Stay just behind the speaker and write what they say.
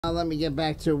let me get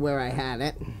back to where I had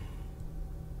it.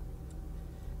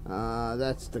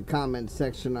 That's the comment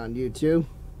section on YouTube.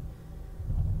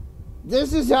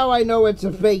 This is how I know it's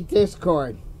a fake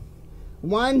Discord.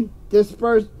 One,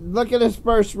 look at this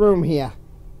first room here.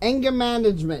 Anger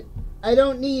management. I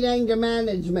don't need anger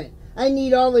management. I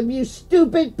need all of you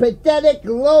stupid, pathetic,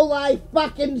 low-life,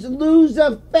 fucking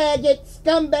loser, faggot,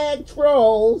 scumbag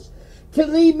trolls to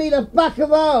leave me the fuck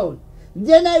alone.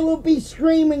 Then I won't be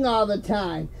screaming all the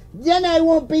time. Then I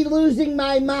won't be losing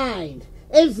my mind.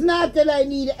 It's not that I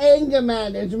need anger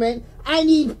management. I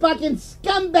need fucking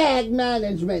scumbag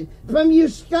management from you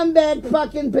scumbag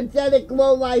fucking pathetic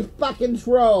low-life fucking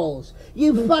trolls.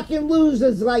 You fucking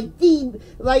losers like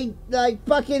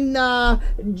fucking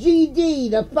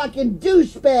GD, the fucking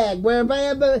douchebag, where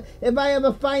if I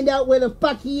ever find out where the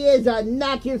fuck he is, I'd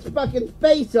knock his fucking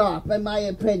face off, in my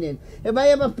opinion. If I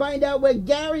ever find out where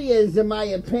Gary is, in my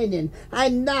opinion,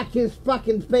 I'd knock his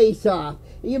fucking face off.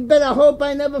 You better hope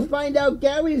I never find out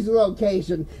Gary's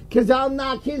location, 'cause I'll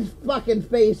knock his fucking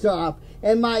face off,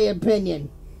 in my opinion.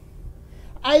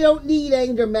 I don't need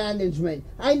anger management.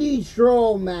 I need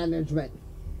troll management.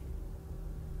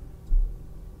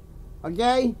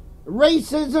 Okay?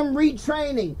 Racism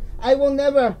retraining. I will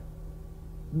never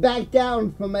back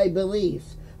down from my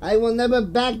beliefs. I will never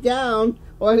back down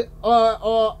or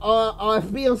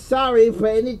feel sorry for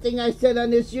anything I said on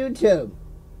this YouTube.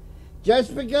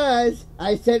 Just because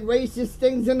I said racist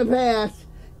things in the past,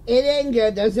 in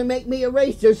anger, doesn't make me a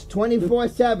racist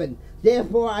 24/7.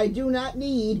 Therefore, I do not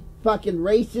need fucking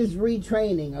racist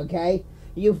retraining, okay?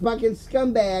 You fucking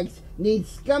scumbags need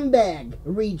scumbag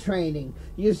retraining.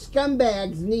 You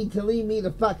scumbags need to leave me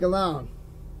the fuck alone.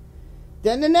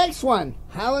 Then the next one,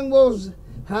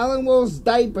 Howlingwolf's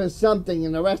diaper something,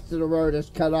 and the rest of the word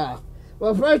is cut off.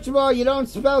 Well, first of all, you don't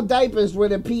spell diapers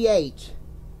with a PH.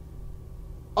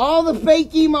 All the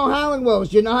fake Emo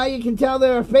Howlingwolves, you know how you can tell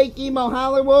they're a fake Emo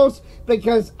Howlingwolves?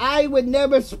 Because I would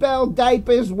never spell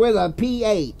diapers with a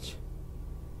PH.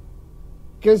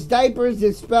 Because diapers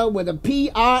is spelled with a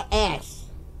PRS.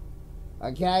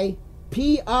 Okay?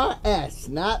 PRS,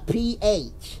 not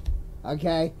PH.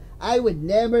 Okay? I would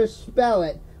never spell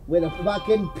it with a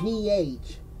fucking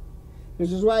PH.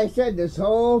 This is why I said this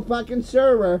whole fucking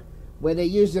server, where they're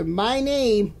using my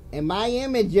name and my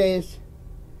images,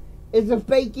 is a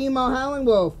fake Emo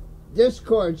Howlingwolf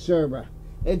Discord server.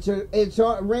 It's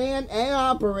ran and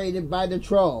operated by the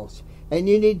trolls, and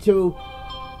you need to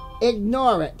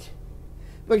ignore it.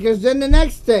 Because then the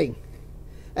next thing,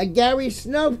 a Gary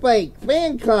Snowflake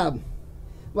fan club.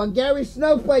 Well, Gary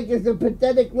Snowflake is a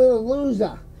pathetic little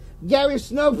loser. Gary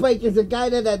Snowflake is a guy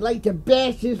that I'd like to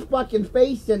bash his fucking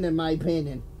face in my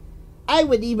opinion. I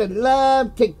would even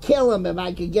love to kill him if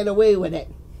I could get away with it.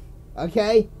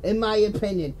 Okay? In my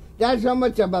opinion. That's how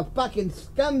much of a fucking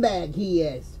scumbag he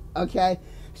is. Okay?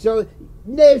 So,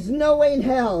 there's no way in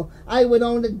hell I would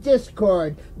own a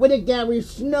Discord with a Gary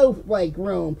Snowflake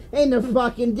room in the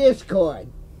fucking Discord.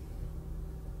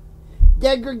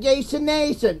 Degradation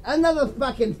Nation. Another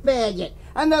fucking faggot.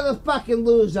 Another fucking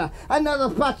loser. Another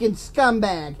fucking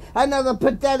scumbag. Another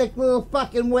pathetic little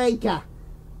fucking wanker.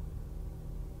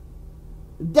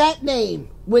 That name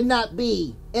would not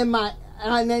be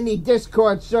on any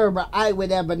Discord server I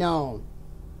would ever know.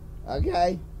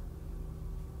 Okay?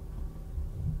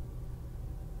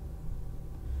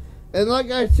 And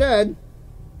like I said,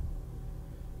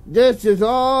 this is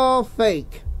all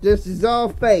fake. This is all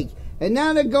fake. And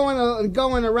now they're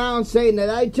going around saying that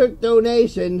I took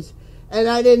donations and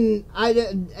I didn't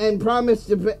and promised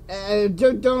to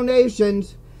took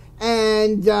donations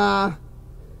and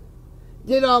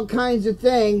did all kinds of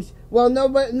things. Well,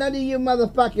 none of you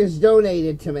motherfuckers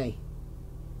donated to me.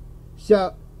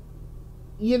 So,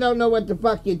 you don't know what the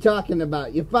fuck you're talking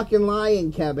about. You're fucking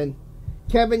lying, Kevin.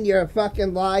 Kevin, you're a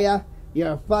fucking liar.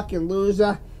 You're a fucking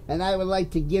loser. And I would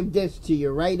like to give this to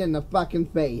you right in the fucking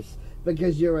face.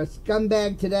 Because you're a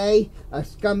scumbag today, a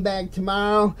scumbag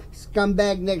tomorrow,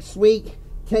 scumbag next week,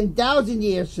 10,000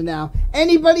 years from now.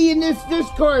 Anybody in this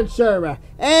Discord server,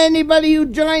 anybody who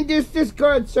joined this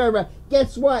Discord server,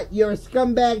 guess what? You're a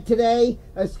scumbag today,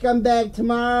 a scumbag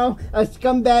tomorrow, a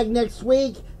scumbag next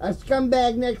week, a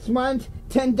scumbag next month.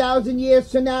 10,000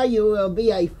 years from now, you will be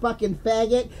a fucking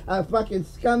faggot, a fucking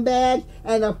scumbag,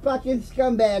 and a fucking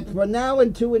scumbag from now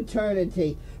into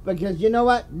eternity. Because you know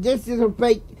what? This is a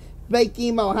fake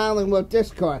Emo Howlingwolf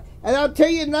Discord. And I'll tell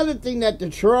you another thing that the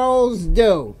trolls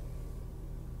do.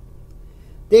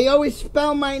 They always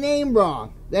spell my name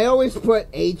wrong. They always put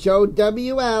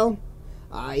Howling,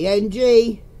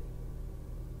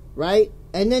 right?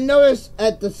 And then notice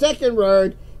at the second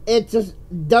word, It's a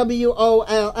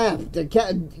WOLF.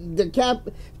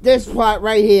 This part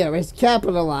right here is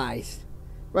capitalized.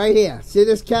 Right here. See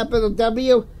this capital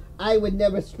W? I would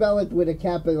never spell it with a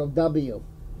capital W.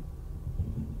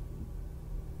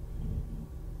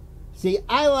 See,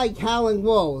 I like Howling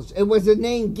Wolves. It was a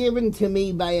name given to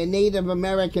me by a Native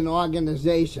American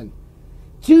organization.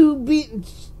 To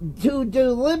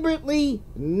deliberately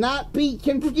not be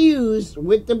confused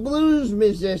with the blues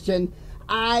musician,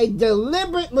 I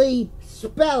deliberately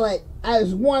spell it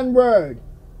as one word.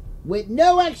 With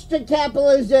no extra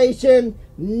capitalization,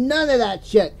 none of that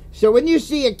shit. So when you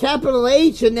see a capital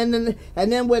H and then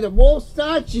where the wolf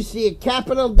starts, you see a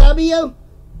capital W,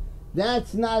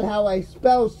 that's not how I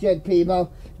spell shit,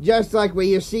 people. Just like what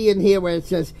you're seeing here where it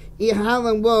says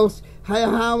Howling Wolves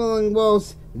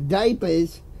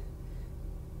diapers,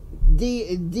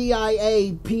 D-I-A-P-A-H.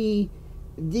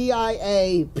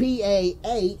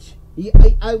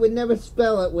 I would never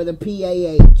spell it with a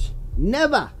P-A-H.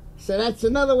 Never. So that's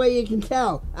another way you can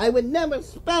tell. I would never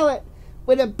spell it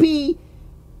with a P-A-H.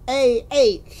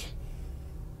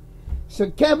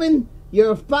 So Kevin,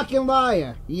 you're a fucking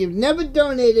liar. You've never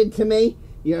donated to me.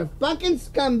 You're a fucking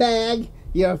scumbag.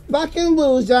 You're a fucking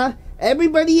loser.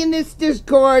 Everybody in this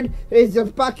Discord is a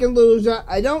fucking loser.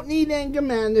 I don't need anger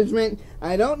management.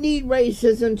 I don't need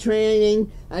racism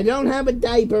training. I don't have a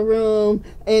diaper room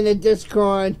in a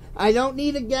Discord. I don't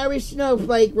need a Gary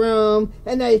Snowflake room.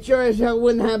 And I sure as hell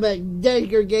wouldn't have a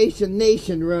Degradation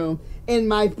Nation room in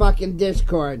my fucking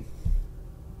Discord.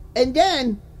 And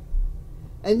then,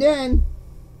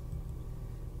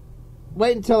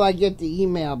 wait until I get the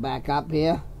email back up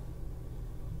here.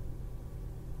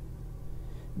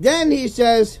 Then he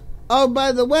says, oh,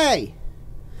 by the way,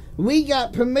 we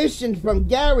got permission from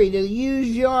Gary to use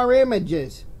your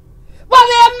images. Well,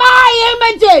 they're my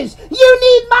images! You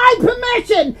need my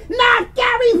permission, not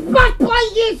Gary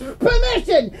Fuckplace's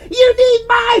permission! You need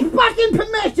my fucking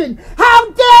permission!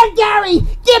 How dare Gary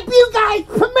give you guys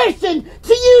permission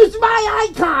to use my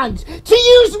icons, to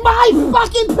use my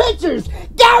fucking pictures?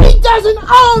 Gary doesn't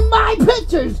own my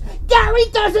pictures! Gary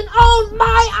doesn't own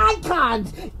my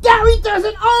icons! Gary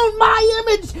doesn't own my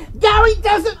image! Gary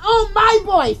doesn't own my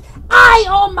voice! I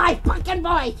own my fucking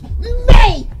voice!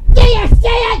 Me! Do you see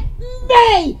it?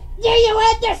 Me! Do you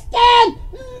understand?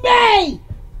 Me!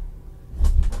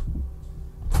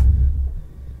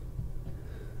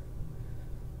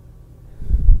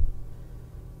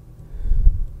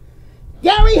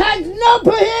 Gary has no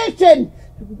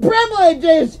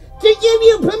privileges to give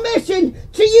you permission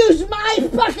to use my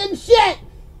fucking shit!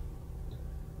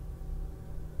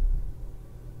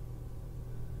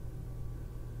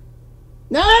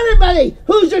 Now everybody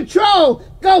who's a troll,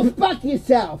 go fuck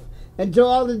yourself. And to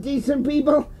all the decent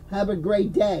people, have a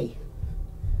great day.